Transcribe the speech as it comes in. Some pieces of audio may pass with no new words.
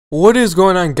What is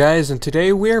going on, guys? And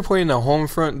today we are playing the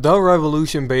Homefront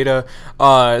Revolution beta.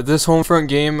 This Homefront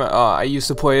game, I used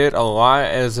to play it a lot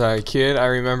as a kid. I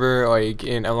remember like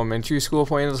in elementary school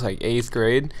playing this, like 8th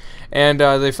grade. And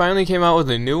they finally came out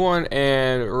with a new one,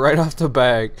 and right off the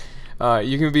bat,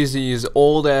 you can be these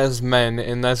old ass men,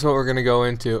 and that's what we're gonna go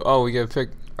into. Oh, we gotta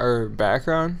pick our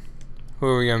background. Who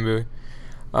are we gonna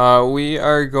be? We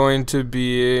are going to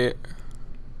be...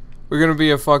 We're gonna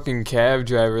be a fucking cab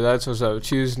driver. That's what's up.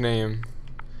 Choose name.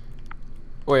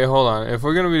 Wait, hold on. If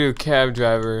we're gonna be a cab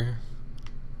driver,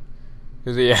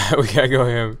 cause yeah, we gotta go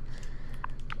him.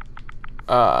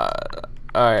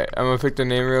 Alright, I'm gonna pick the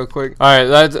name real quick. Alright,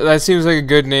 that seems like a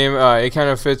good name. It kind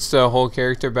of fits the whole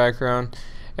character background,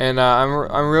 and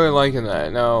I'm really liking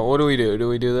that. Now, what do we do? Do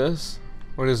we do this?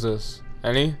 What is this?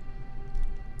 Any?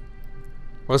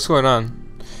 What's going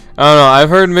on? I don't know. I've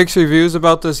heard mixed reviews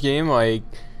about this game, like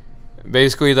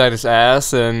basically that it's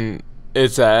ass and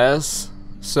it's ass.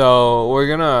 So we're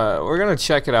gonna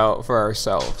check it out for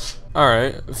ourselves.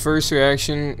 Alright, first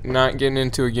reaction, not getting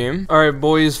into a game. Alright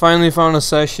boys, finally found a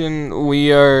session.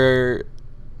 We are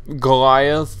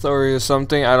Goliath or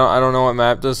something. I don't know what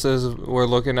map this is. We're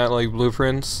looking at like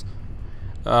blueprints.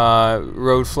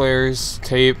 Road flares,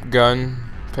 tape, gun,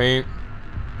 paint,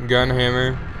 gun,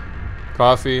 hammer,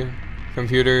 coffee,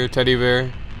 computer, teddy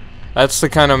bear. That's the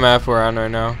kind of map we're on right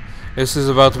now. This is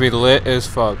about to be lit as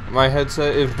fuck. My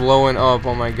headset is blowing up.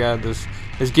 Oh my god, this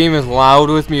game is loud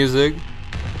with music.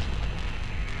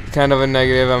 Kind of a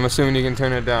negative. I'm assuming you can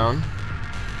turn it down.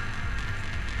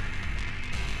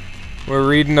 We're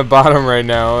reading the bottom right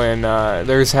now, and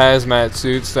there's hazmat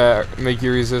suits that make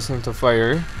you resistant to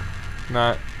fire.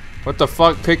 Not. What the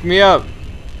fuck? Pick me up.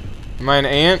 Am I an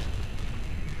ant?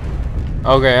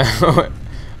 Okay. I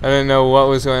didn't know what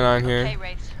was going on here.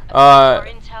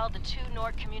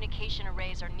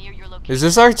 Is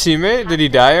this our teammate? Did he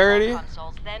die already?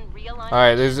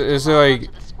 Alright, there's like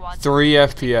 3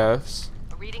 FPFs.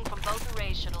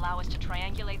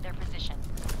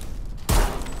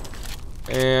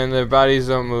 And their bodies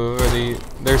don't move, or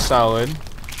they're solid.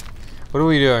 What are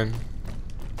we doing?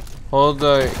 Hold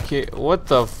the key. What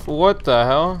the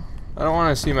hell? I don't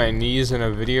want to see my knees in a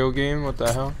video game. What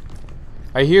the hell?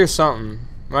 I hear something.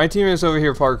 My team is over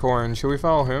here parkouring. Should we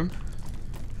follow him?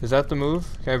 Is that the move?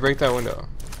 Can I break that window?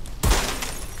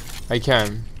 I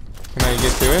can. Can I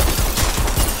get through it?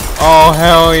 Oh,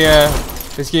 hell yeah.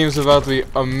 This game's about to be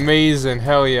amazing.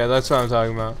 Hell yeah, that's what I'm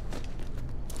talking about.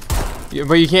 Yeah,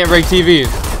 but you can't break TVs.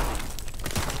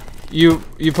 You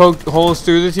poke holes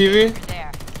through the TV?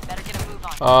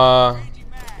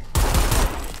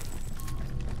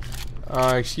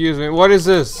 Excuse me. What is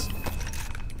this?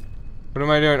 What am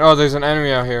I doing? Oh, there's an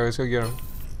enemy out here. Let's go get him.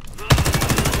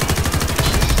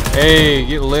 Hey,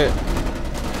 get lit.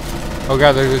 Oh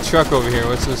god, there's a truck over here.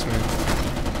 What's this mean?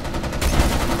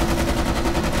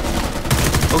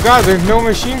 Oh god, there's no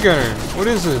machine gunner. What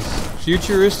is this?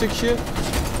 Futuristic shit?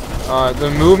 The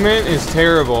movement is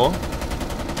terrible.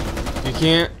 You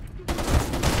can't...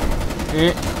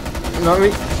 Let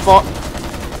me fall...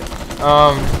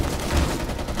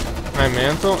 My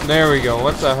mantle? There we go.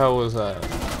 What the hell was that?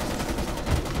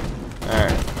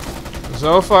 Alright.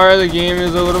 So far, the game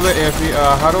is a little bit iffy.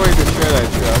 How do I destroy that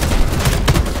truck?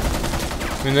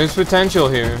 I mean, there's potential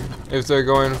here if they're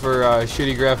going for a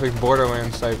shitty graphic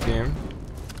Borderlands type game.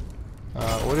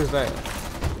 What is that?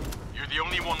 You're the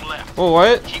only one left. Oh,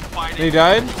 what? Keep fighting. They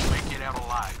died? Make it out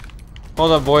alive.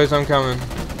 Hold up, boys. I'm coming.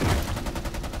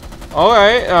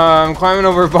 Alright, I'm climbing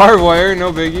over barbed wire.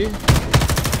 No biggie.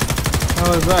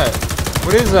 What is that?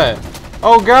 What is that?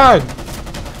 Oh, God.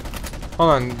 Hold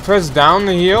on. Press down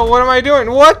to heal? What am I doing?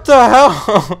 What the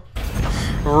hell?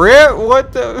 Rip?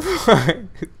 What the fuck?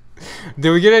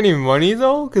 Did we get any money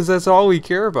though? Because that's all we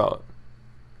care about.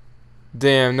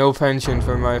 Damn, no pension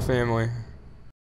for my family.